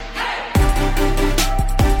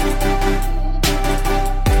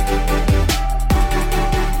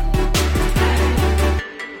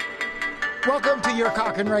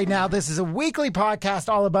Cochrane right now. This is a weekly podcast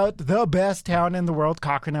all about the best town in the world,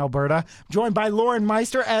 Cochrane, Alberta. Joined by Lauren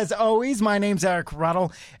Meister, as always. My name's Eric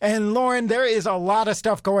Ruddle. And Lauren, there is a lot of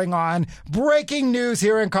stuff going on. Breaking news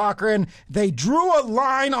here in Cochrane. They drew a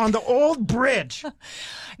line on the old bridge.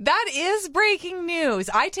 That is breaking news.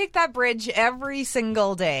 I take that bridge every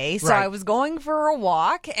single day. So Right. I was going for a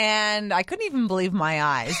walk and I couldn't even believe my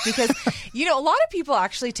eyes because, a lot of people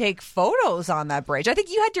actually take photos on that bridge. I think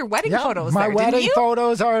you had your wedding photos my there, wedding didn't you?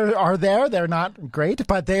 photos are there. They're not great,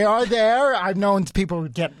 but they are there. I've known people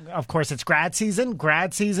get, of course, it's grad season.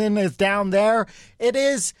 Grad season is down there. It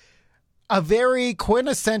is a very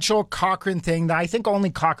quintessential Cochrane thing that I think only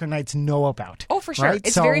Cochranites know about. Oh, for sure. Right?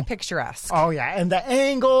 It's So- very picturesque. Oh, yeah. And the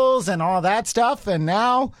angles and all that stuff. And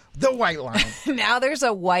now the white line. Now there's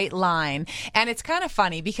a white line. And it's kind of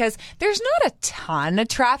funny because there's not a ton of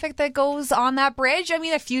traffic that goes on that bridge. I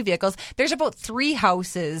mean, a few vehicles. There's about 3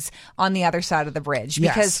 houses on the other side of the bridge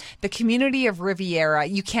because Yes. the community of Riviera,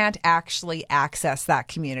 you can't actually access that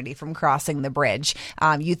community from crossing the bridge.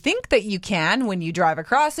 You think that you can when you drive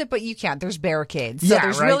across it, but you can't. There's barricades. So Yeah,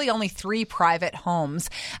 there's right. really only 3 private homes.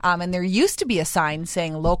 And there used to be a sign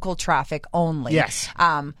saying local traffic only. Yes.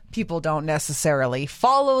 People don't necessarily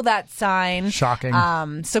follow that sign. Shocking.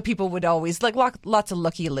 So people would always, lots of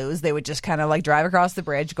looky-loos. They would just kind of drive across the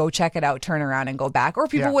bridge, go check it out, turn around and go back. Or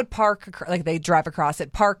people Yeah. would park, they drive across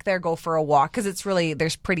it, park there, go for a walk because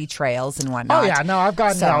there's pretty trails and whatnot. Oh, yeah. No, I've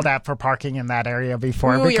gotten So- yelled at for parking in that area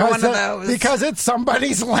before. Ooh, you're one of those. Because it's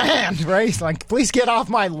somebody's land, right? It's like, please get off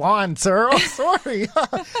my lawn, sir. Oh, sorry.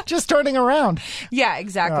 Just turning around. Yeah,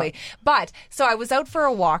 exactly. But so I was out for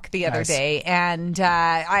a walk the other Nice. day, and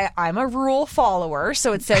I'm a rule follower.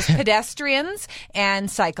 So it says pedestrians and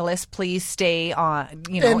cyclists, please stay on,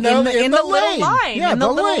 in the little lane. line, Yeah, in the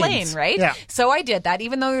the little lanes. lane, right? Yeah. So I did that,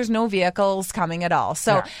 even though there's no vehicles coming at all.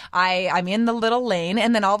 So Yeah. I'm in the little lane,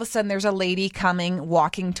 and then all of a sudden there's a lady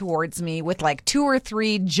walking towards me with 2 or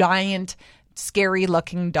 3 giant, scary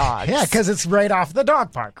looking dogs. Yeah, because it's right off the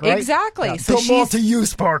dog park, right? Exactly. Yeah, So the she's-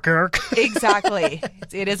 multi-use park, Eric. Exactly.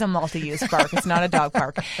 It is a multi-use park. It's not a dog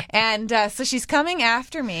park. And so she's coming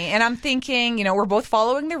after me, and I'm thinking, we're both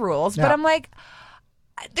following the rules, but Yeah. I'm like,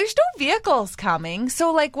 there's no vehicles coming.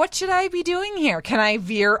 So, what should I be doing here? Can I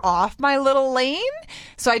veer off my little lane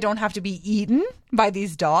so I don't have to be eaten by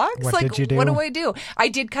these dogs? What did you do? What do I do? I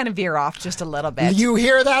did kind of veer off just a little bit. You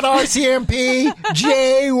hear that, RCMP?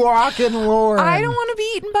 Jaywalking Lauren. I don't want to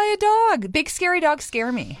be eaten by a dog. Big, scary dogs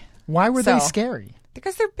scare me. Why were they So- scary?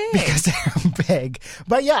 Because they're big. Because they're big.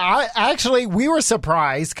 But yeah, we were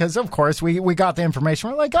surprised because, of course, we got the information.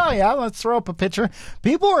 We're like, oh, yeah, let's throw up a picture.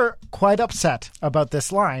 People were quite upset about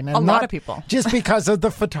this line. And A lot not of people. Just because of the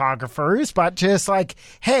photographers, but just like,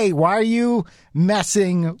 hey, why are you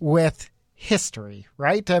messing with history,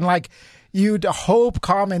 right? And you'd hope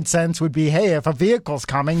common sense would be, hey, if a vehicle's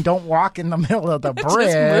coming, don't walk in the middle of the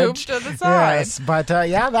bridge. Just move to the side. Yes, but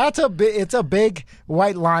it's a big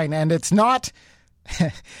white line, and it's not.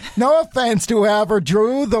 No offense to whoever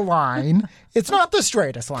drew the line. It's not the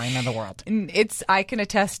straightest line in the world. I can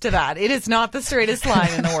attest to that. It is not the straightest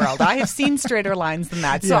line in the world. I have seen straighter lines than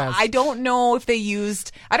that. So Yes. I don't know if they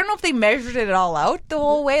measured it all out the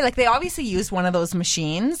whole way. They obviously used one of those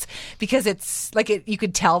machines because it's you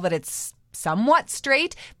could tell that it's somewhat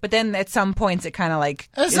straight, but then at some points it kind of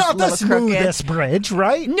It's is not a the little crooked. smoothest bridge,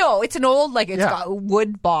 right? No, it's an old, it's Yeah. got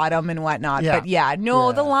wood bottom and whatnot. Yeah.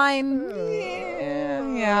 But the line,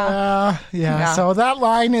 yeah. Yeah. So that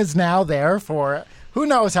line is now there for who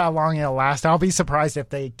knows how long it'll last. I'll be surprised if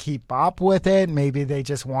they keep up with it. Maybe they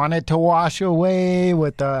just want it to wash away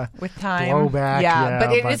with the With time. blowback. Yeah,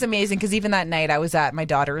 but it is amazing because even that night I was at my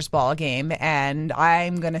daughter's ball game, and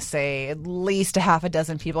I'm going to say at least a half a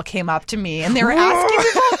dozen people came up to me and they were asking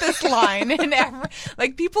about this line.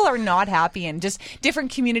 And people are not happy, and just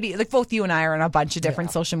different community, both you and I are on a bunch of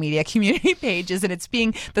different social media community pages, and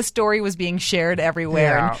the story was being shared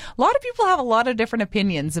everywhere. Yeah. And a lot of people have a lot of different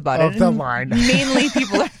opinions about Of it. the and line. Mainly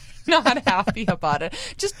people are not happy about it.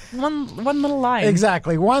 Just one little line.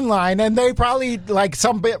 Exactly, one line, and they probably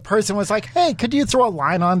some person was like, "Hey, could you throw a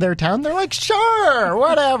line on their town?" They're like, "Sure,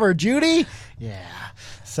 whatever, Judy." Yeah.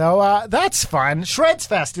 So that's fun. Shreds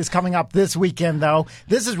Fest is coming up this weekend, though.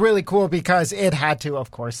 This is really cool because it had to,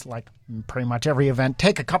 of course, pretty much every event,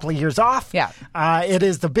 take a couple of years off. Yeah. It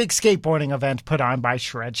is the big skateboarding event put on by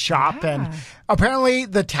Shred Shop, and apparently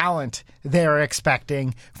the talent they're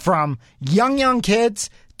expecting from young kids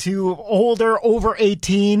to older, over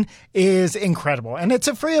 18, is incredible. And it's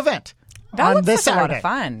a free event. That on looks this like a lot Saturday. of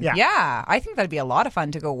fun. Yeah. Yeah, I think that'd be a lot of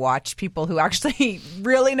fun to go watch people who actually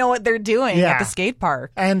really know what they're doing Yeah. at the skate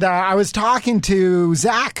park. And I was talking to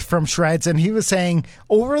Zach from Shreds, and he was saying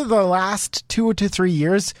over the last 2 to 3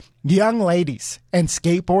 years, young ladies and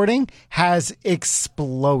skateboarding has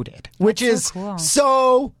exploded, which is cool.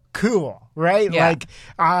 so cool, right? Yeah. Like,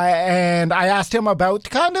 and I asked him about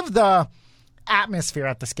kind of the atmosphere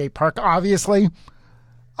at the skate park. Obviously,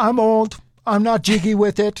 I'm old. I'm not jiggy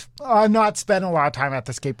with it. I'm not spending a lot of time at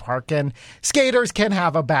the skate park, and skaters can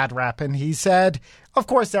have a bad rep. And he said, of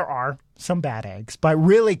course, there are some bad eggs, but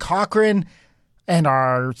really Cochrane and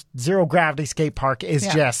our zero gravity skate park is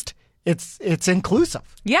just, it's inclusive.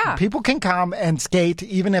 Yeah. People can come and skate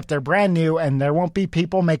even if they're brand new, and there won't be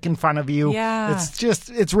people making fun of you. Yeah.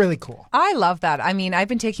 It's really cool. I love that. I mean, I've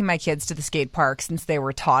been taking my kids to the skate park since they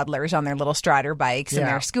were toddlers on their little Strider bikes and Yeah.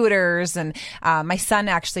 their scooters. And my son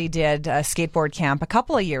actually did a skateboard camp a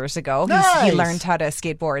couple of years ago. Nice. He learned how to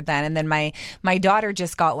skateboard then. And then my daughter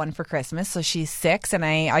just got one for Christmas, so she's 6. And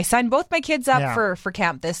I signed both my kids up Yeah. for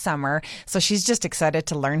camp this summer. So she's just excited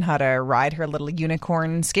to learn how to ride her little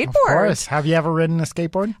unicorn skateboard. Of course. Have you ever ridden a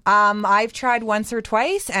skateboard? I've tried once or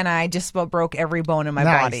twice, and I just about broke every bone in my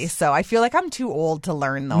Nice. body. So I feel like I'm too old to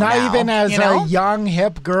learn, though. Not now, even as you know? a young,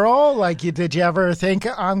 hip girl? Like, did you ever think,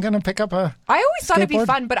 I'm going to pick up a I always thought it'd be skateboard?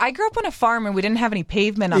 fun, but I grew up on a farm and we didn't have any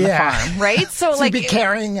pavement on Yeah. the farm, right? So, So like, you'd be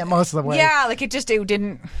carrying it most of the way. yeah, like it just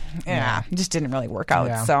didn't really work out.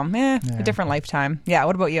 Yeah. So, a different lifetime. Yeah.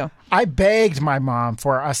 What about you? I begged my mom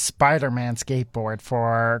for a Spider-Man skateboard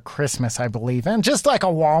for Christmas, I believe. And just like a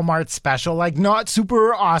Walmart special, like not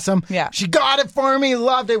super awesome. Yeah. She got it for me,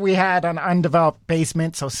 loved it. We had an undeveloped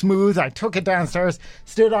basement, so smooth. I took it downstairs,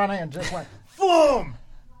 stood on it, and just went, boom!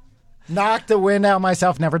 Knocked the wind out of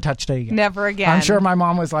myself, never touched it again. Never again. I'm sure my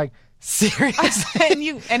mom was like, seriously? and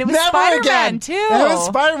it was Never Spider-Man again. too. And it was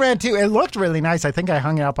Spider-Man too. It looked really nice. I think I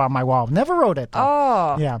hung it up on my wall. Never rode it though.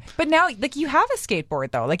 Oh. Yeah. But now, like, you have a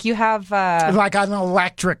skateboard, though. Like, you have... Like an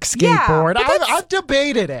electric Yeah, skateboard. but that's- I've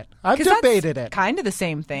debated it. I've 'cause debated that's it. kind of the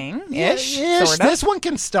same thing, Yeah, ish. ish. Sort of. This one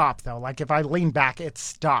can stop though. Like if I lean back, it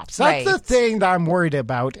stops. That's Right. the thing that I'm worried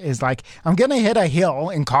about. Is like I'm gonna hit a hill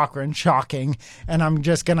in Cochrane, shocking, and I'm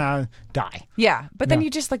just gonna die. Yeah, but then Yeah. you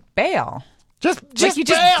just, like, bail. Just you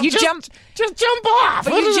bail. just jump. Just jump off.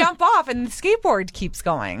 But you jump off and the skateboard keeps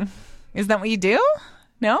going. Isn't that what you do?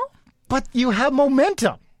 No? But you have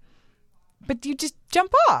momentum. But you just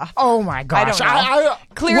jump off. Oh my I gosh! don't know.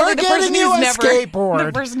 Clearly, we're the getting person you who's a never skateboard.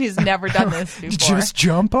 the person who's never done this before. Just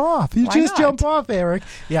jump off. You Why just not? jump off, Eric.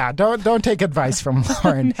 Yeah, don't take advice from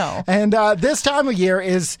Lauren. No. And this time of year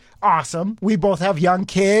is awesome. We both have young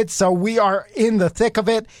kids, so we are in the thick of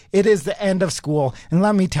it. It is the end of school, and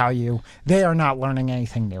let me tell you, they are not learning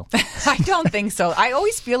anything new. I don't think so. I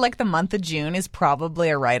always feel like the month of June is probably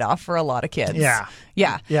a write-off for a lot of kids. Yeah.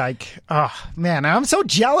 Yeah. Yeah, like, oh man, I'm so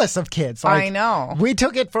jealous of kids. Like, I know. We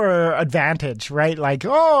took it for advantage, right? Like,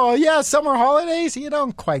 oh yeah, summer holidays. You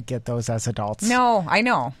don't quite get those as adults. No, I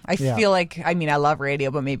know. I Yeah. feel like, I mean, I love radio,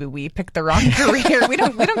 but maybe we picked the wrong career. We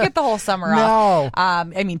don't get the whole summer No. off.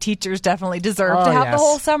 I mean, teachers definitely deserve Oh, to have yes. the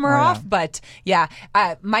whole summer Oh, yeah. off. But yeah,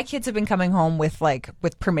 my kids have been coming home with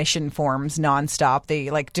permission forms nonstop. They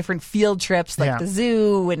like different field trips, like Yeah. the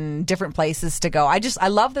zoo and different places to go. I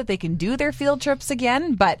love that they can do their field trips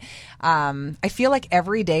again, but I feel like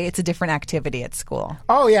every day it's a different activity at school.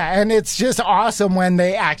 Oh yeah, and it's just awesome when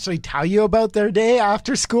they actually tell you about their day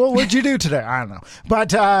after school. What'd you do today? I don't know.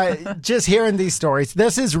 But just hearing these stories,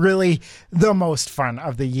 this is really the most fun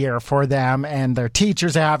of the year for them, and their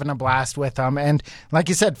teachers are having a blast with them. And like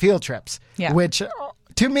you said, field trips, Yeah. which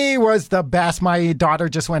to me was the best. My daughter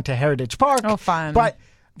just went to Heritage Park. Oh, fun. But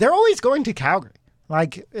they're always going to Calgary.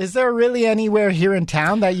 Like, is there really anywhere here in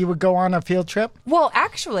town that you would go on a field trip? Well,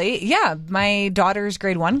 actually, yeah, my daughter's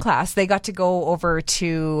grade 1 class, they got to go over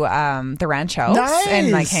to the ranch house and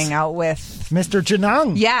like Nice. hang out with. Mr.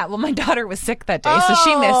 Janung. Yeah, well, my daughter was sick that day, so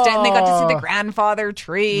she missed it, and they got to see the grandfather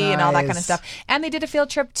tree and all that kind of Nice. stuff. And they did a field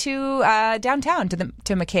trip to downtown to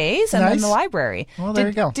McKay's and then Nice. the library. Well, there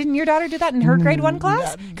you go. Didn't your daughter do that in her grade 1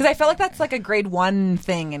 class? Because I felt like that's like a grade 1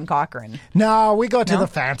 thing in Cochrane. No, we go to No? the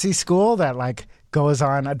fancy school that like goes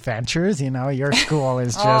on adventures. You know, your school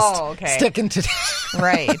is just Oh, okay. sticking to.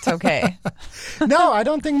 Right. Okay. No, I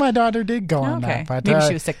don't think my daughter did go on Okay. that. But Maybe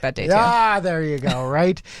she was sick that day, too. Ah, there you go.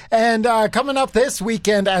 Right, and coming up this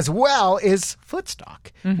weekend as well is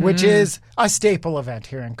Footstock, Mm-hmm. which is a staple event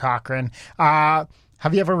here in Cochrane.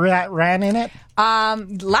 Have you ever ran in it?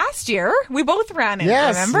 Last year we both ran it.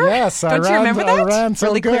 Yes, remember? yes. Don't you remember that? I ran so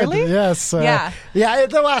really good. clearly? Yes. Yeah. Yeah.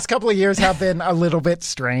 The last couple of years have been a little bit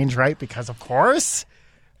strange, right? Because of course,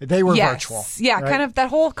 They were Yes. virtual. Yeah, right? kind of that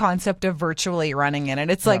whole concept of virtually running in it.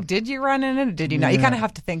 It's like, did you run in it or did you not? You kind of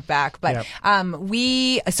have to think back. But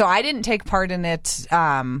so I didn't take part in it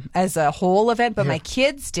as a whole event, but my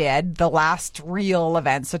kids did the last real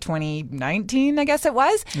event. So 2019, I guess it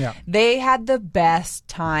was. Yeah. They had the best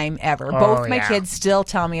time ever. Both my kids still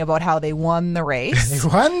tell me about how they won the race. They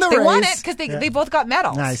won the race. They won it because they both got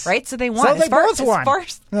medals, Nice. right? So they won. So they both won.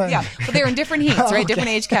 Yeah, but they were in different heats, right? Different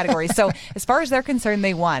age categories. So as far as they're concerned,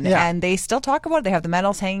 they won. Yeah. And they still talk about it. They have the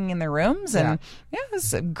medals hanging in their rooms. And it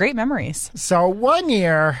was great memories. So one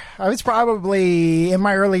year, I was probably in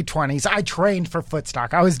my early 20s. I trained for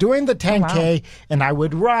Footstock. I was doing the 10K, and I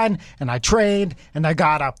would run, and I trained, and I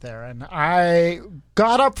got up there. And I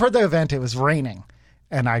got up for the event. It was raining.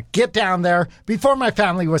 And I get down there before my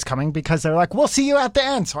family was coming because they're like, we'll see you at the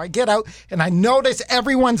end. So I get out and I notice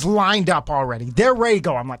everyone's lined up already. They're ready to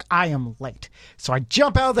go. I'm like, I am late. So I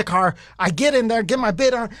jump out of the car. I get in there, get my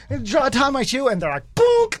bib on, tie my shoe, and they're like,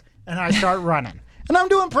 boonk. And I start running. And I'm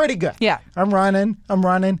doing pretty good. Yeah. I'm running.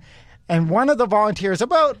 And one of the volunteers,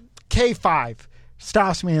 about K5,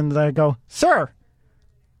 stops me and they go, sir,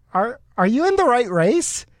 are you in the right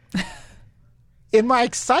race? In my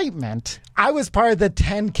excitement, I was part of the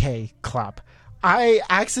 10K club. I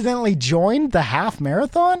accidentally joined the half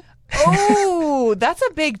marathon. Oh, that's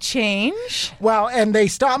a big change. Well, and they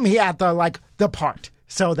stopped me at the part.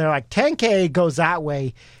 So they're like, 10K goes that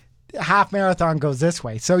way, half marathon goes this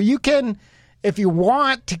way. So you can, if you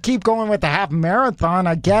want to keep going with the half marathon,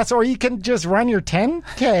 I guess, or you can just run your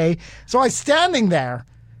 10K. So I was standing there,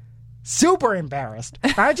 super embarrassed.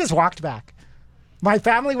 I just walked back. My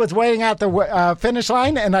family was waiting at the finish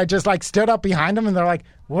line, and I just stood up behind them, and they're like,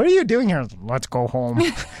 "What are you doing here?" Let's go home.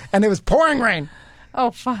 And it was pouring rain.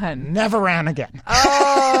 Oh, fun! Never ran again.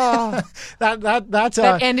 Oh,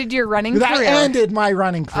 that ended your running that career. ended my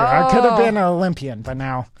running career. I could have been an Olympian, but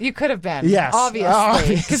now you could have been. Yes,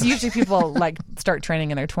 obviously, because usually people start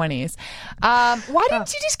training in their 20s. Why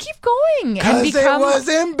didn't you just keep going? Because it was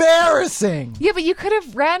embarrassing. Yeah, but you could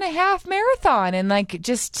have ran a half marathon and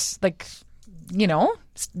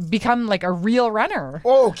become a real runner.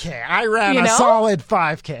 Okay, I ran a solid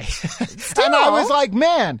 5K. And I was like,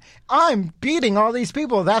 man, I'm beating all these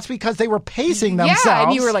people. That's because they were pacing themselves. Yeah,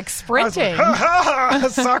 and you were sprinting.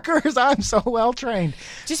 Suckers, I'm so well trained.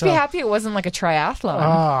 Just be happy it wasn't a triathlon.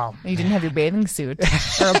 Oh, you didn't have your bathing suit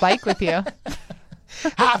or a bike with you.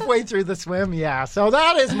 Halfway through the swim, yeah. So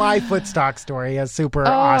that is my Footstock story. It's super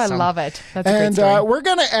awesome. I love it. That's a great story. And we're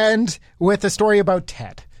going to end with a story about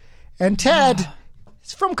Ted. And Ted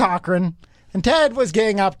is from Cochrane, and Ted was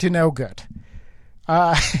getting up to no good.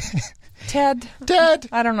 Ted,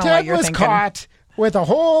 I don't know Ted what you're was thinking. caught with a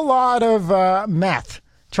whole lot of meth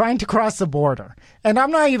trying to cross the border. And I'm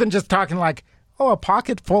not even just talking a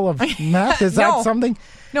pocket full of meth. Is that something?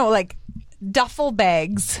 No, duffel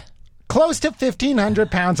bags. Close to 1,500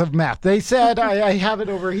 pounds of meth. They said, I have it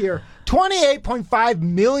over here, $28.5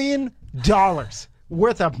 million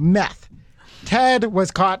worth of meth. Ted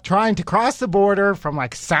was caught trying to cross the border from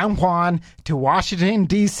San Juan to Washington,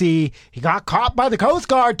 D.C. He got caught by the Coast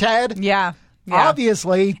Guard, Ted. Yeah.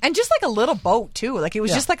 Obviously. And just a little boat, too. It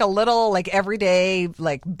was just a little, everyday,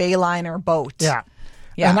 Bayliner boat. Yeah.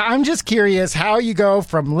 Yeah. And I'm just curious how you go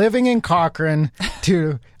from living in Cochrane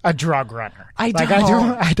to a drug runner. I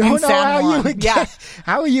don't know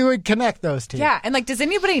how you would connect those two. Yeah, and does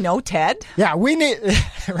anybody know Ted? Yeah, we need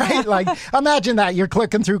right. Imagine that you're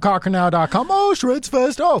clicking through cochranow.com. Oh, Shreds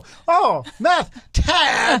Fest. Oh, meth.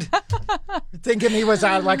 Ted. Thinking he was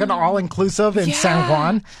at an all inclusive in San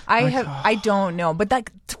Juan. I don't know, but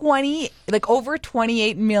over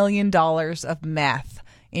 $28 million of meth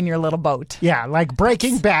in your little boat. Yeah,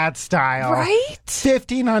 Breaking Bad style. Right?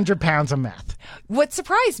 1,500 pounds of meth. What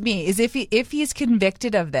surprised me is if he's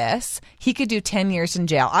convicted of this, he could do 10 years in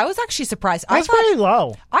jail. I was actually surprised. That's pretty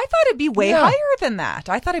low. I thought it'd be way higher than that.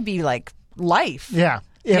 I thought it'd be life. Yeah.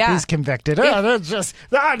 If he's convicted. That's just,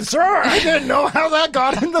 sir, I didn't know how that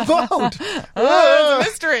got in the boat. It's a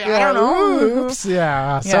mystery. I don't know. Oops.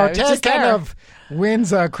 Yeah. So Ted kind of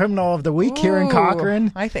wins Criminal of the Week here in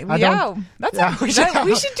Cochrane. I think, we should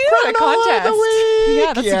we should do a contest.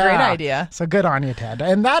 Yeah, that's a great idea. So good on you, Ted.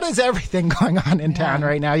 And that is everything going on in town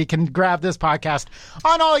right now. You can grab this podcast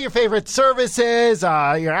on all your favorite services,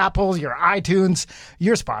 your Apples, your iTunes,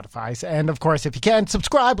 your Spotifys. And of course, if you can,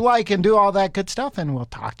 subscribe, and do all that good stuff. And we'll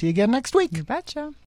talk to you again next week. You betcha.